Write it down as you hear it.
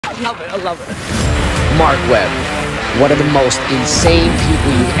love it, I love it. Mark Webb, one of the most insane people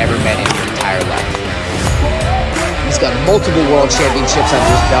you've ever met in your entire life. He's got multiple world championships under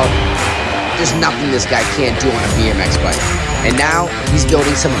his belt. There's nothing this guy can't do on a BMX bike. And now, he's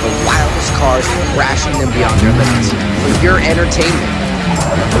building some of the wildest cars and crashing them beyond their limits for your entertainment.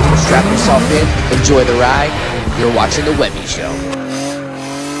 Strap yourself in, enjoy the ride. You're watching The Webby Show.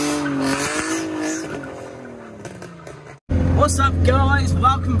 What's up, guys?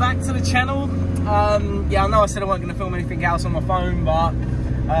 Welcome back to the channel. Yeah, I know I said I wasn't going to film anything else on my phone, but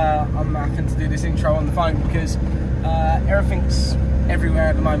I'm having to do this intro on the phone because everything's everywhere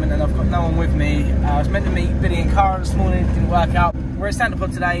at the moment and I've got no one with me. I was meant to meet Billy and Cara this morning, it didn't work out. We're at Santa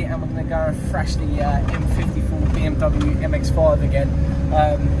Pod today and we're going to go and thrash the M54 BMW Mx5 again.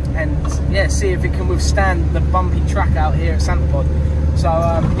 And yeah, see if it can withstand the bumpy track out here at Santa Pod. So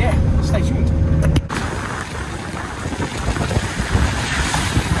yeah, stay tuned.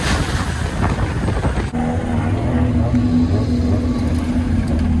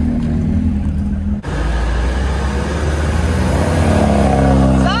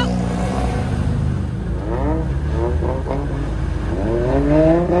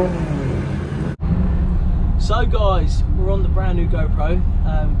 So guys, we're on the brand new GoPro,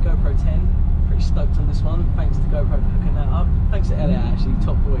 GoPro 10. Pretty stoked on this one. Thanks to GoPro for hooking that up. Thanks to Elliot actually,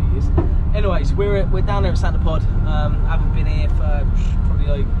 top boy he is. Anyways, we're down there at Santa Pod. Haven't been here for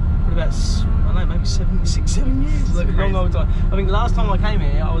probably about, I don't know, maybe 7 years. Like a long old time. I think last time I came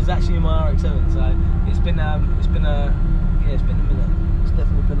here, I was actually in my RX-7. So it's been a minute. It's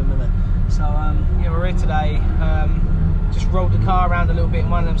definitely been a minute. So yeah, we're here today. Just rolled the car around a little bit in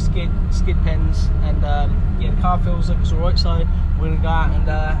one of them skid pens, and yeah, the car feels like it's alright, so we're gonna go out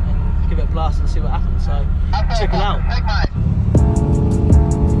and give it a blast and see what happens. So check it out.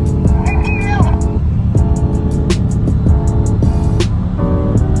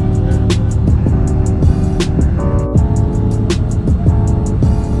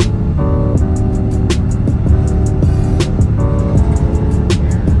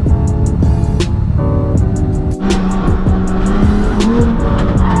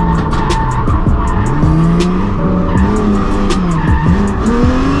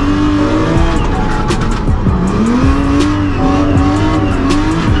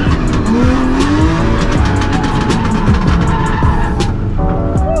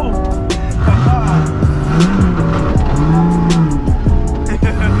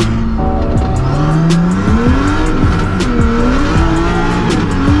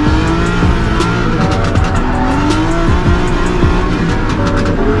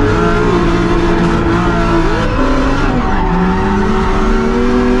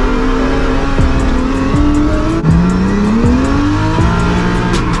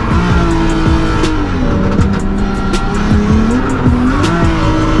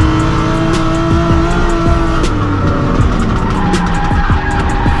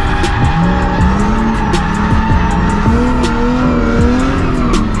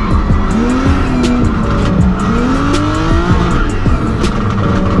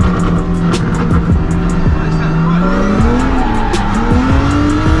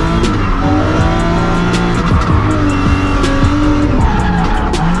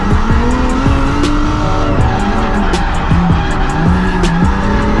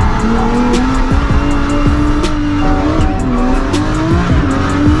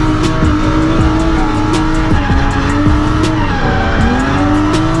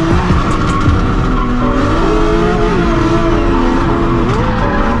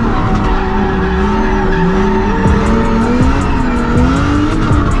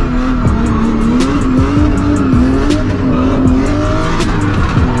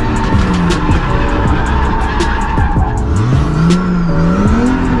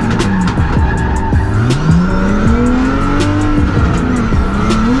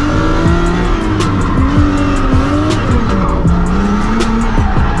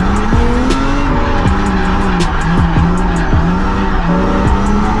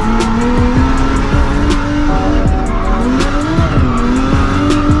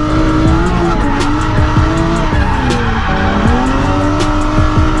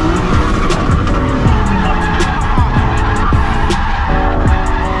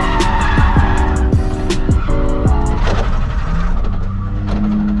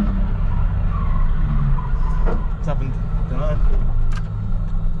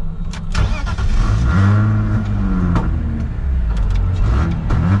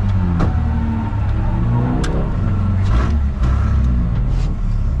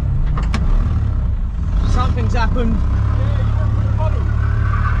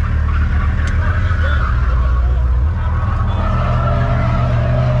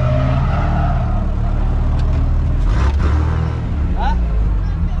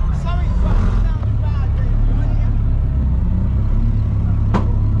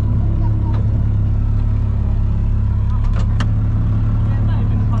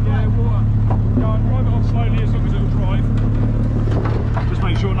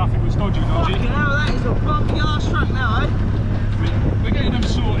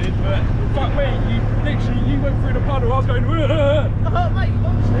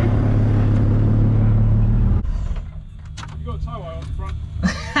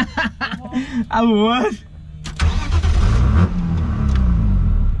 Have a word.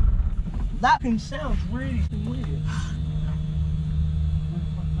 That thing sounds really weird.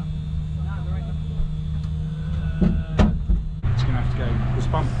 It's gonna have to go. This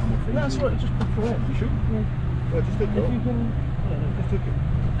bump. No, that's right. Just put for it. You sure? Yeah. Well, just take it. If you can. Yeah, Just take it.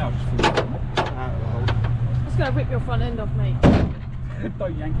 No, just pull it out of the hole. It's going to rip your front end off, mate.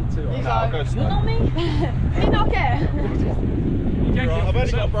 Don't yank it too hard. No, I'll go slow. you're not me. Me not get. Right, I've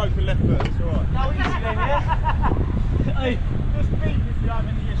only got a broken left foot. It's alright. No, easy then, yeah. Hey, Just beat if you have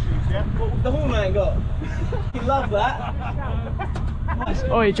any issues, yeah? what the horn got? You love that.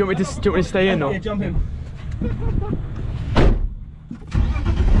 Oh, do you want me to stay in or? Yeah, jump in.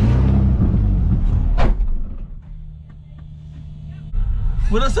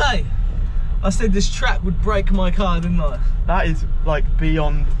 What'd I say? I said this track would break my car, didn't I? That is like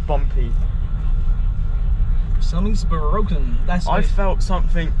beyond bumpy. Something's broken. That's I it. felt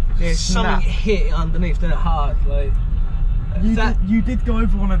something Something snap. hit underneath, didn't it? Hard. Like You did go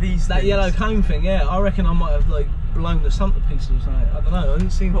over one of these that things. yellow cone thing. Yeah, I reckon I might have like blown the sump to pieces or something. I don't know. I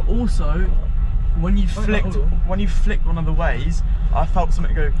didn't see. But also, when you flicked one of the ways, I felt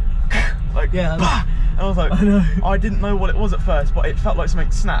something go like Yeah, I know. bah! And I was like, I know. I didn't know what it was at first, but it felt like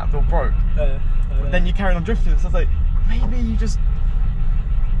something snapped or broke. But then you carried on drifting, so I was like, maybe you just.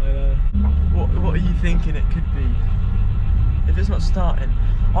 What are you thinking it could be? If it's not starting,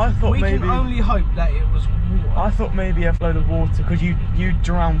 I thought we maybe. can only hope that it was water. I thought maybe a flood of water because you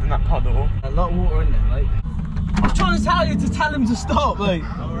drowned in that puddle. A lot of water in there, mate. I was trying to tell you to tell him to stop, mate.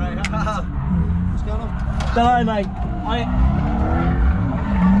 Alright. What's going on? Don't know, mate.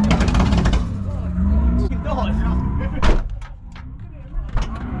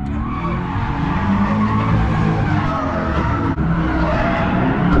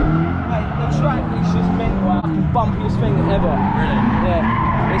 The track is just mental. Like the bumpiest thing ever. Really?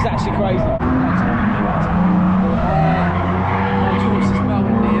 Yeah, it's actually crazy. George is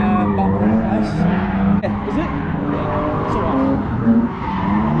melting the bumper in place. Yeah, is it? Yeah, it's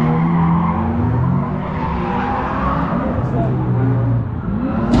alright.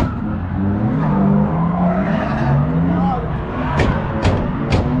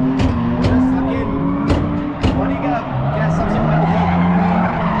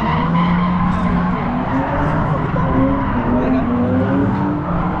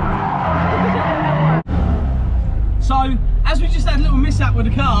 So, as we just had a little mishap with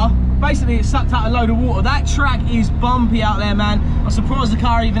the car, basically it sucked out a load of water. That track is bumpy out there, man. I'm surprised the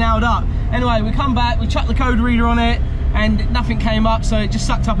car even held up. Anyway, we come back, we chucked the code reader on it, and nothing came up, so it just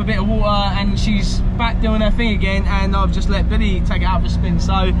sucked up a bit of water, and she's back doing her thing again, and I've just let Billy take it out for a spin.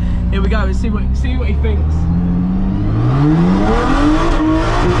 So, here we go, let's see what he thinks.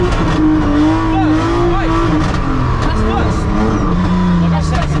 Wait, that's first. That's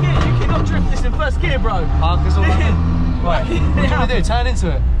first gear, you cannot drift this in first gear, bro. Because all right, what do you want to do? Turn into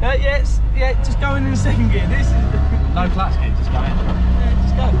it? Yeah, just go in second gear. This is No clutch gear, just go in. yeah,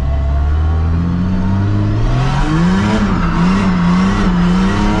 just go.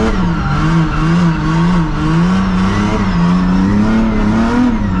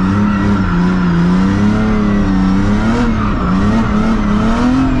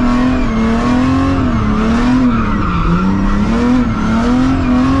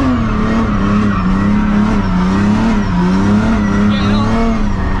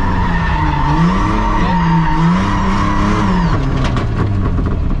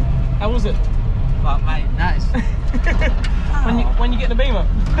 When you get the Beamer.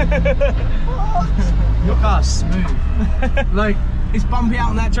 Your car's smooth. Like, it's bumpy out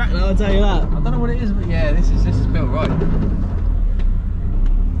on that track though, I'll tell you that. I don't know what it is, but yeah, this is built right.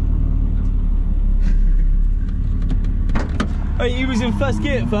 He was in first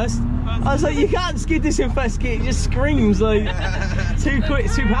gear at first. I was like, you can't skid this in first gear. It just screams like too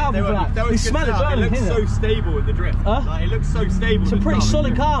quick, too powerful for that. You smell it burning. It looks so stable with the drift. Huh? Like, it looks so stable. It's a pretty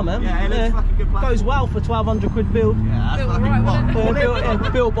solid car, man. Yeah, it looks like a good platform. Goes well for 1,200 quid build. Yeah, that's fucking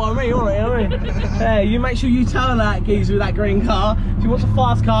Built, built by me, alright, you know what I mean? Hey, you make sure you tell that geezer with that green car, if you want a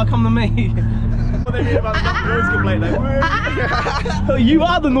fast car, come to me. What they mean about the noise complaint, like, Oh, you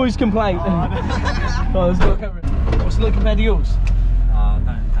are the noise complaint. Oh, let's look over it. What's it like compared to yours? Oh,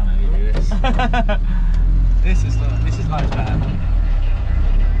 don't make me do this. This is loads better.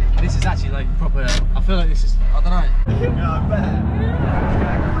 This is actually like proper. I feel like this is. I don't know. yeah, I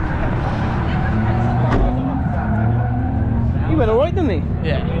bet. He went alright, didn't he?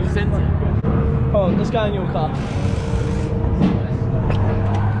 Yeah, you sent it. Come on, let's go in your car.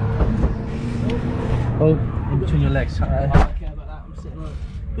 Oh, in between your legs. I don't care about that. I'm sitting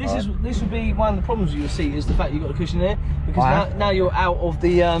right. This would be one of the problems with your seat is the fact you've got a cushion there because now you're out of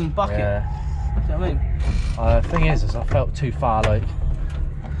the bucket. Yeah. what I mean? The thing is I felt too far, like.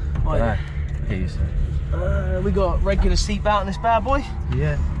 Oh, yeah. Get used to it. We got regular seatbelt in this bad boy.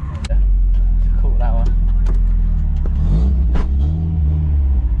 Yeah. Cool, that one.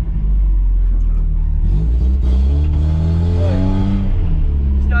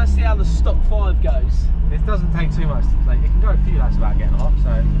 Let's go and see how the stock 5 goes. It doesn't take too much. Like, it can go a few laps without getting hot,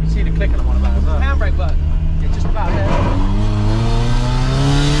 so you can see the click on the one about as well. Handbrake work. Yeah, just about there.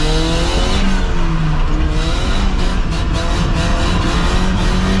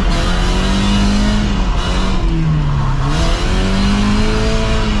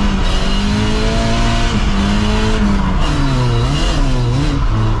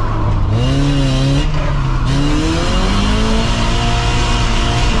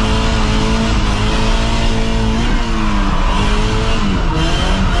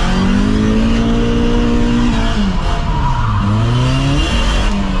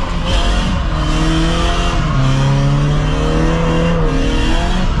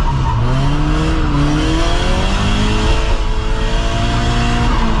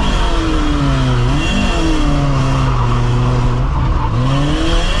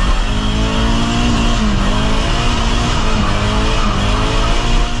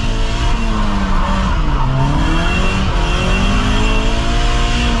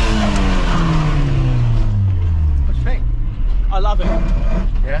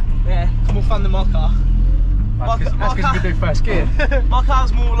 That's because we do first gear. My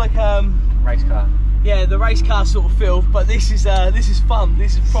car's more like race car. Yeah, the race car sort of feel, but this is fun.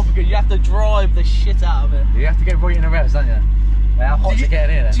 This is proper good. You have to drive the shit out of it. You have to get right in the revs, don't you? Like, how hot to get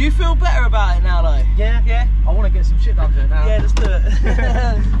in here. Do you feel better about it now, though? Yeah. Yeah. I want to get some shit done to it now. Yeah, let's do it.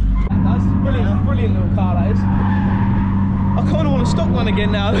 That's brilliant little car, that is. I kind of want to stock one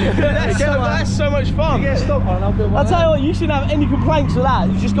again now. That's so much fun. You get a stock one, I'll build one. I'll tell you what, you shouldn't have any complaints with that.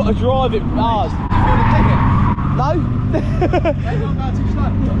 You just got to drive it hard. You feel the clicking? No? Maybe I'm going too slow.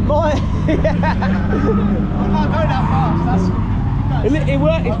 Yeah. I'm not going that fast.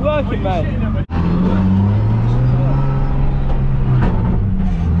 It's working, mate.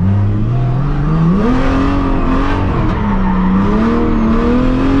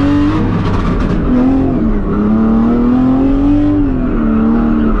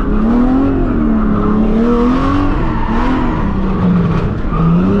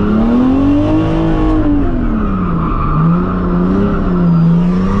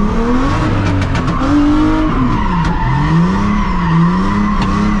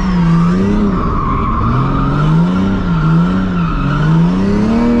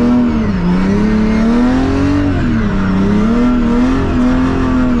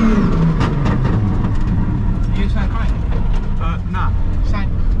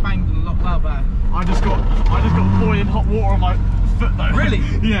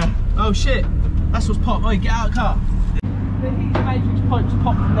 Oh shit, that's what's popped. Oh, get out of the car. The heater matrix pipes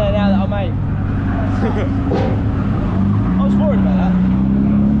popped from there now that I made. I was worried about that.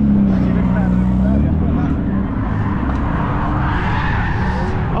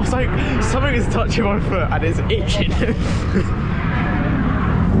 I was like, something is touching my foot and it's itching.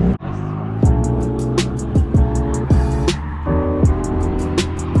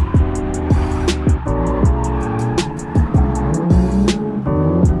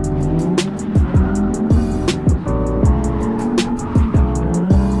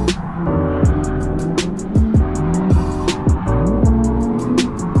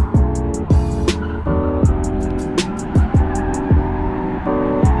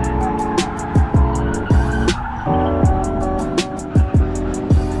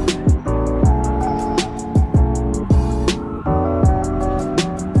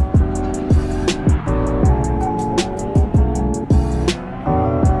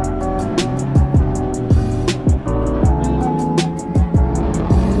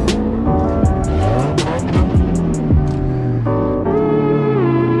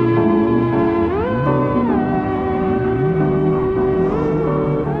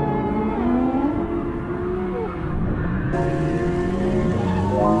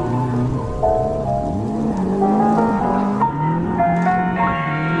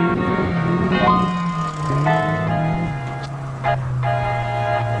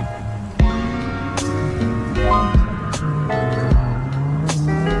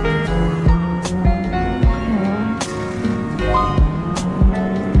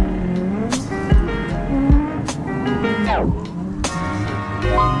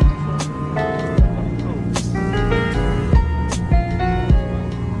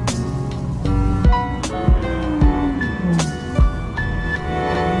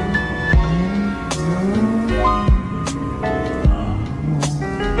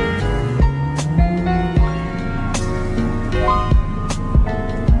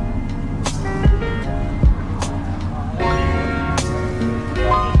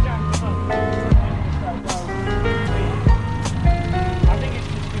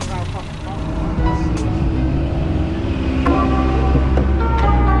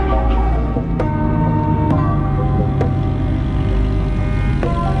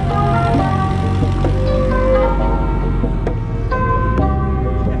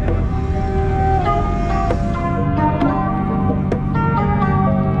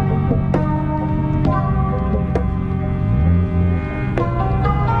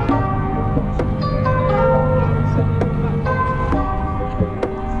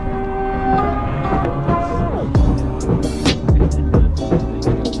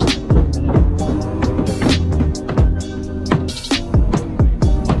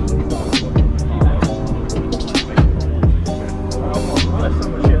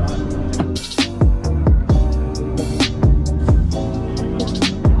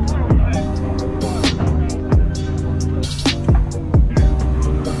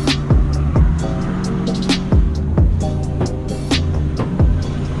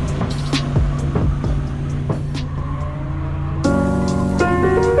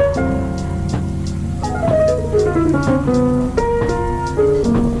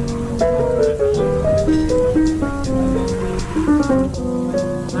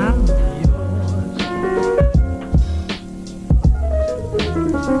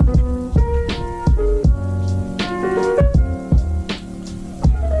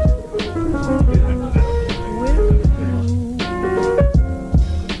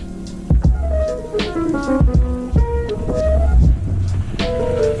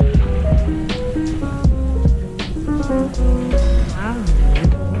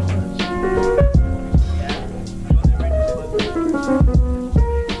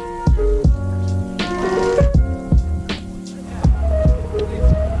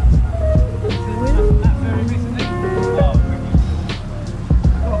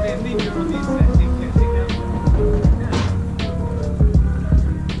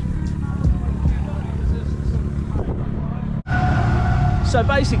 So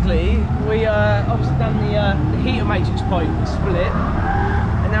basically, we obviously done the heater matrix pipe split,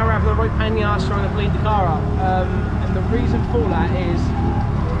 and now we're having a right pain in the arse trying to bleed the car up. And the reason for that is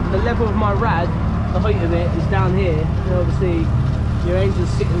the level of my rad, the height of it is down here, and obviously your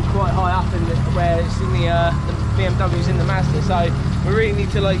engine's sitting quite high up in where it's in the BMW's in the Mazda. So we really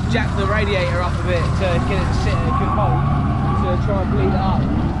need to like jack the radiator up a bit to get it to sit at a good hold to try and bleed it up.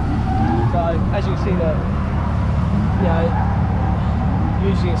 So as you can see, that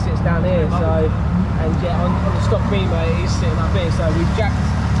usually it sits down here, so, and yeah, on the stock Beamer it is sitting up here, so we've jacked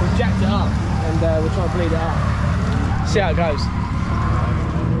it up, and we're trying to bleed it up. See how it goes.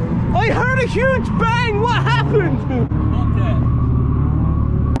 I heard a huge bang! What happened?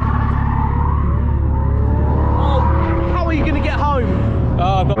 Oh, how are you going to get home?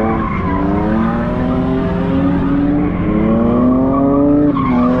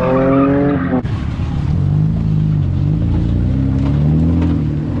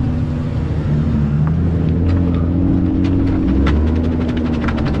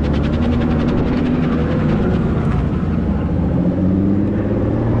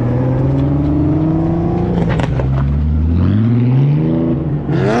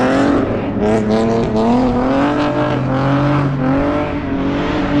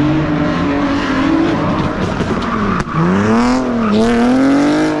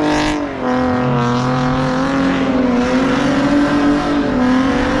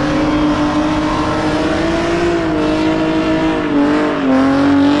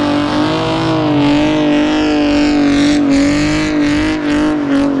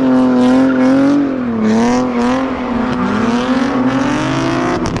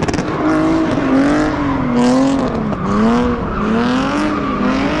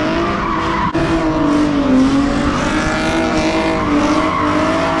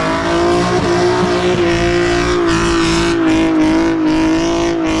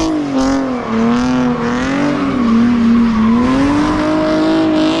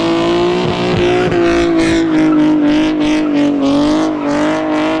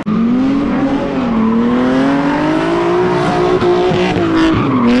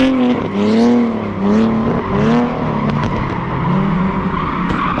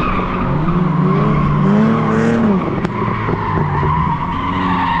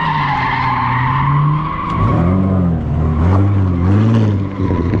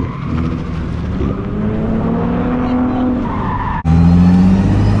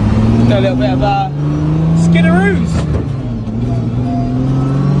 A little bit of skiddaroos.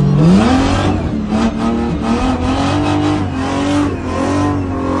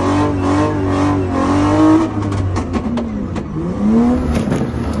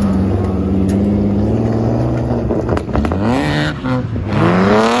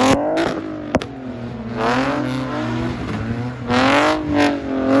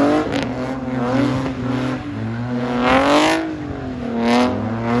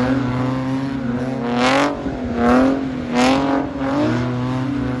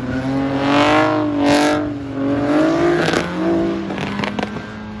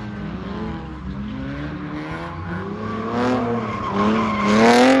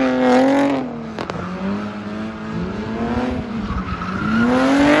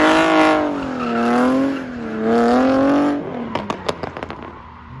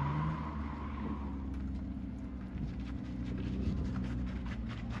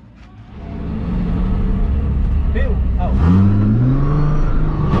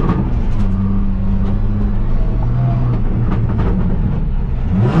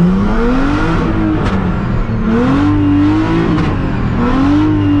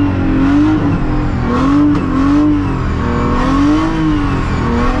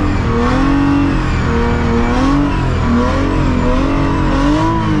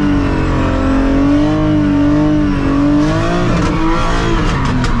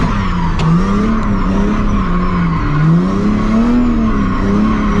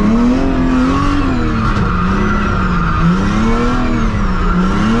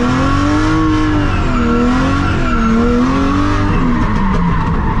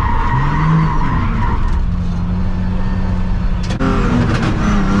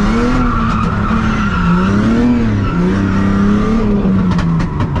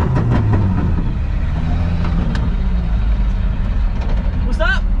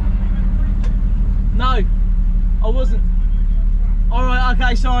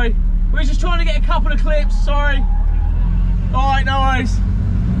 Okay, sorry. We're just trying to get a couple of clips, sorry. Alright, no worries.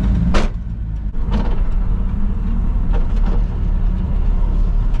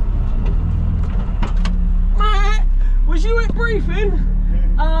 briefing?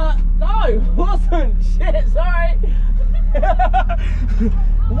 No, wasn't. Shit, sorry.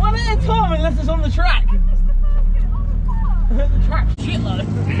 One at a time unless it's on the track. The track's shitload.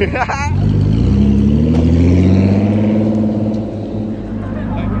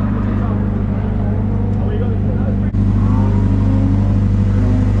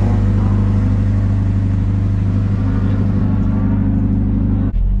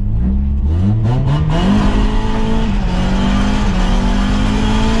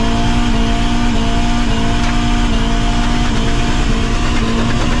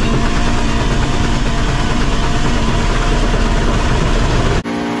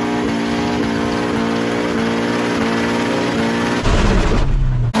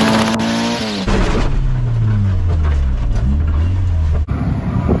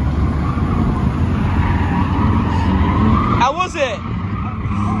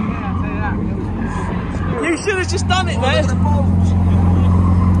 You should have just done it, man.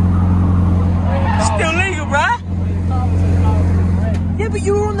 Still legal, bruh. Yeah, but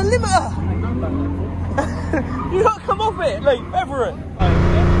you were on the limiter. You gotta come off it, like Everett.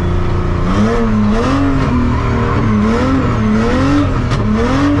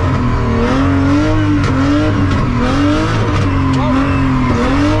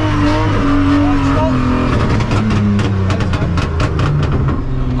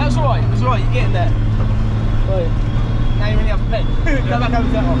 That's alright. It's alright. You're getting there. Right. Now you're in the upper bed. Go back over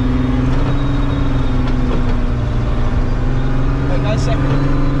to that one. Wait, go second.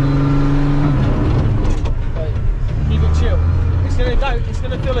 Right. Keep it chill. It's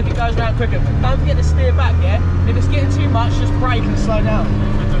gonna feel like it goes around quicker, but don't forget to steer back, yeah? If it's getting too much, just brake and slow down.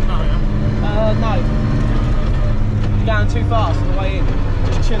 No. You're going too fast on the way in.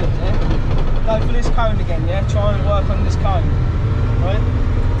 Just chill it, yeah? Go for this cone again, yeah? Try and work on this cone. Right?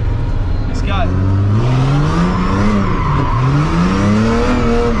 Let's go.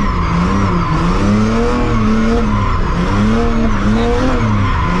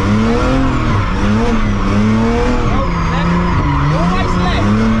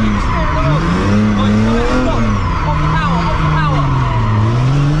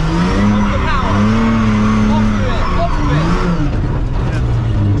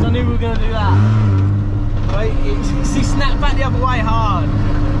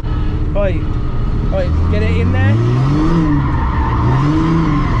 Right, get it in there.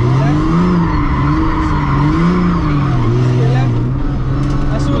 Left.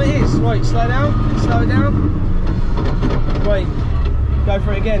 That's all it is. Right, slow down, slow it down. Right, go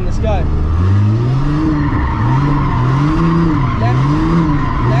for it again, let's go. Left,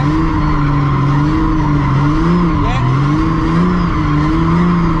 left. Yeah.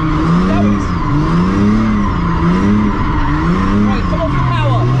 That is. Right, come off the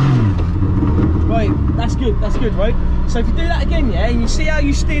power. Right, that's good, right? So if you do that again, yeah, and you see how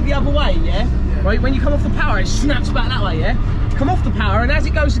you steer the other way, yeah? Right, when you come off the power, it snaps back that way, yeah? Come off the power, and as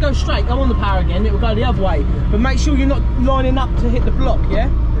it goes to go straight, go on the power again, it will go the other way. But make sure you're not lining up to hit the block, yeah?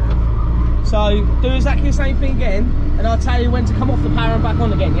 So do exactly the same thing again, and I'll tell you when to come off the power and back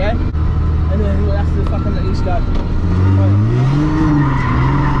on again, yeah? And then we'll have to fucking let these go. Right.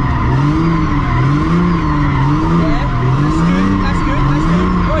 Yeah, that's good.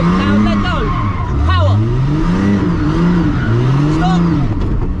 Right, now let go. Power. Stop.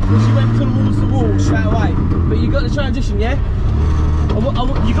 Because you went towards the wall straight away. But you got the transition, yeah?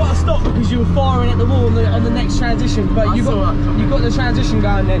 You got to stop because you were firing at the wall on the next transition. But you got the transition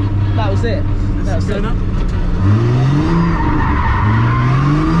going then. That was it. That was it.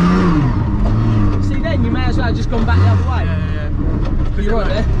 See then, you may as well have just gone back the other way. Yeah. You're right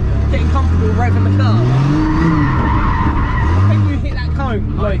there. Getting comfortable revving the car.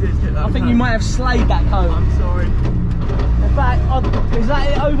 Like, I think you might have slayed that cone. I'm sorry. In fact, is that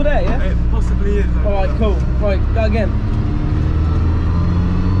it over there, yeah? It possibly is. Alright, cool. Right, go again.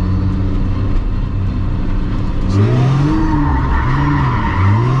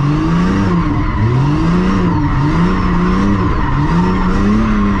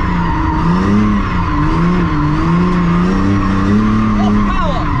 Off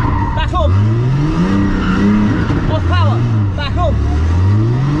power, back on. Off power, back on.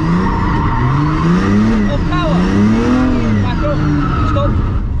 Off power, back on. Stop.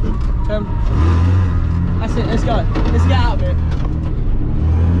 That's it, let's go. Let's get out of here.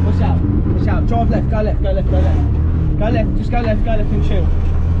 Watch out, watch out. Drive left, go left, go left, go left. Go left, just go left and chill.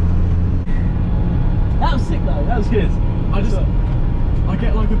 That was sick though, that was good. I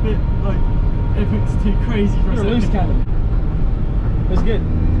get like a bit, like, if it's too crazy for a second. Loose cannon. It was good.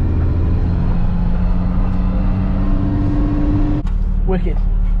 Wicked.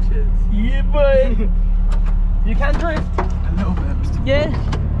 Cheers. Yeah, boy. You can drift? A little bit. Yeah,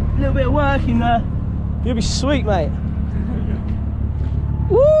 a little bit of work in there. You'll be sweet, mate.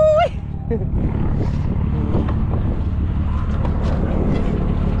 Woo!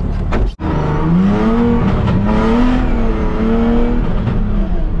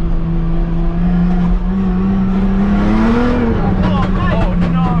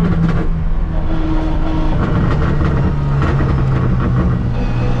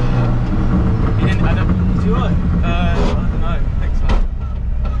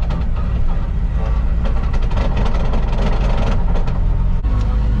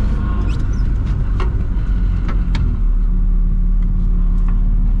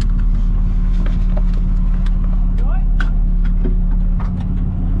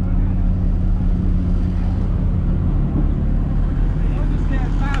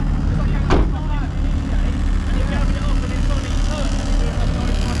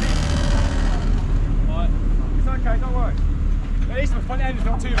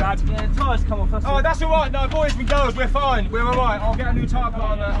 Oh, that's alright, no, boys and girls, we're fine, we're alright. I'll get a new tyre put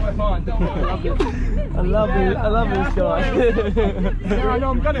on that, we're fine. Don't worry. I love this guy. Yeah, I know,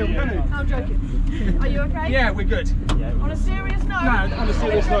 I'm gonna. I'm joking. Are you okay? Yeah, we're good. On a serious note? No, on a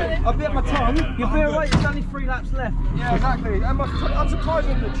serious note. I bit my tongue. You'll be alright, there's only 3 laps left. Yeah, exactly. I'm surprised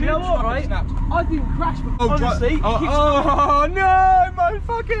that the tube You know what, right? snapped. I didn't crash, but honestly, oh no, my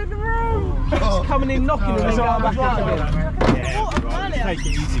fucking room! it's coming in knocking and then going back out again. Take it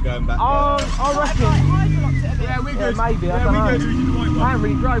easy going back. I reckon. Yeah, we're good. Yeah, maybe, yeah, I don't know. we're good. I haven't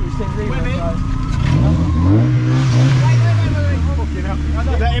really drove it since either, so.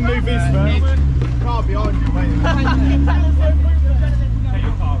 Let him move his first. Car behind you, mate. Take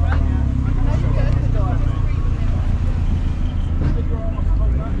your car, right?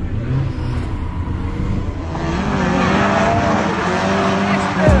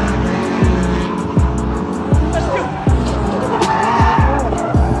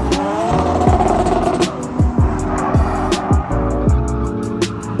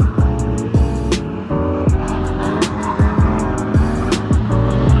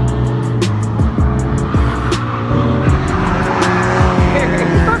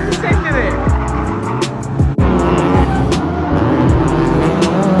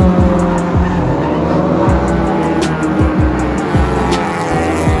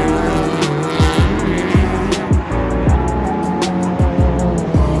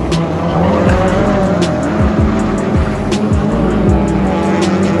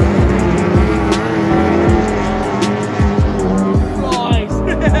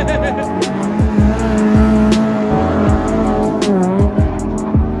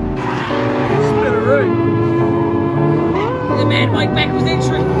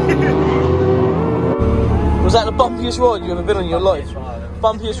 Was that the bumpiest ride you've ever been on in your life?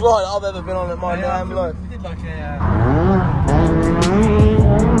 Bumpiest ride I've ever been on in my damn life. We did like a...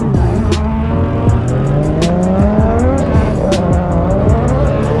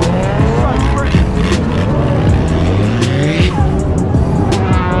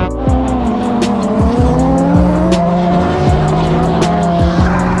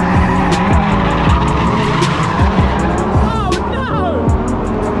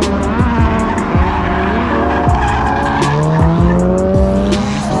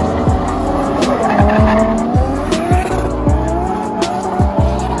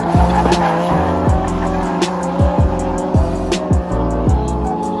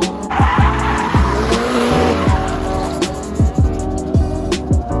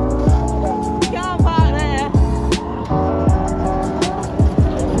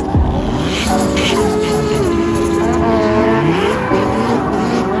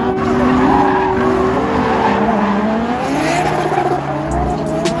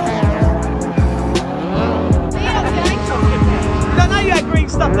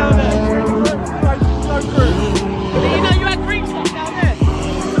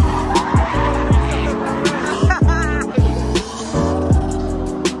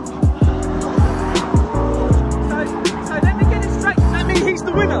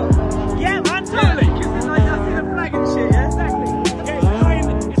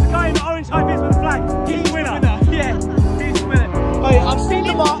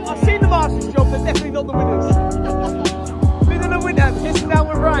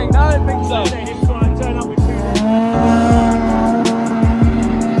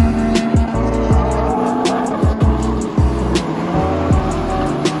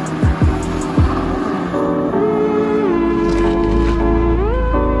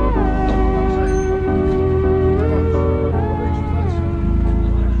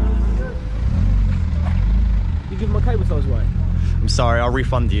 Sorry, I'll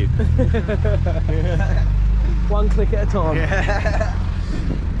refund you. One click at a time. Yeah.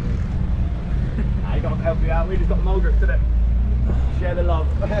 I got to help you out. We just got the mold grip today. Share the love.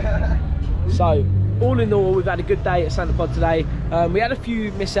 So, all in all, we've had a good day at Santa Pod today. We had a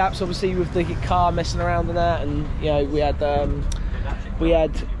few mishaps, obviously, with the car messing around and that, and you know, we had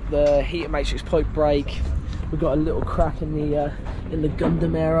the heater matrix pipe break. We got a little crack in the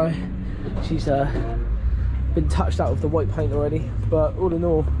Gundam aero. She's been touched out with the white paint already, but all in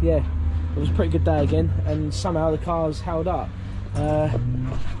all, yeah, it was a pretty good day again, and somehow the car's held up.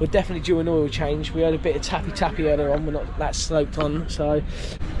 We're definitely due an oil change. We had a bit of tappy earlier on. We're not that sloped on, so.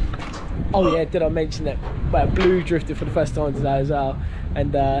 Oh yeah, did I mention that? Well, Blue drifted for the first time today as well,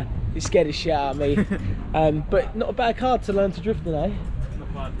 and it scared the shit out of me. But not a bad car to learn to drift today.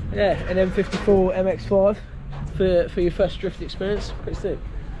 Not bad. Yeah, an M54 MX5 for your first drift experience. Pretty sick.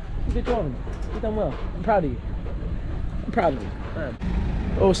 Good driving. You've done well. I'm proud of you. I'm proud of you. Man.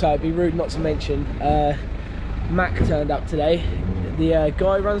 Also, it'd be rude not to mention, Mac turned up today. The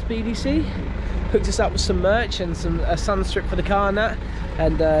guy who runs BDC hooked us up with some merch and a sun strip for the car and that.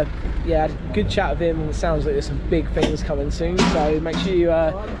 And yeah, had a good chat with him, and it sounds like there's some big things coming soon, so make sure you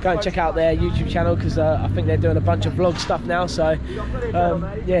go and check out their YouTube channel, because I think they're doing a bunch of vlog stuff now, so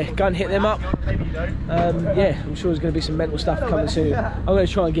yeah, go and hit them up. Yeah, I'm sure there's going to be some mental stuff coming soon. I'm going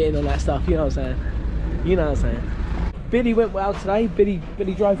to try and get in on that stuff, you know what I'm saying? You know what I'm saying? Billy went well today. Billy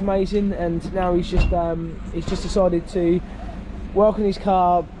drove amazing, and now he's just decided to work on his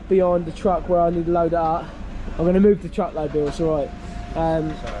car beyond the truck where I need to load it up. I'm going to move the truck load, Bill, it's alright.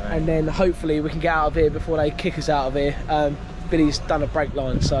 And then hopefully we can get out of here before they kick us out of here. Billy's done a brake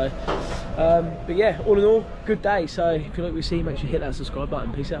line, so but yeah, all in all, good day. So if you like what we see, make sure you hit that subscribe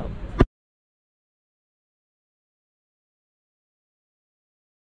button. Peace out.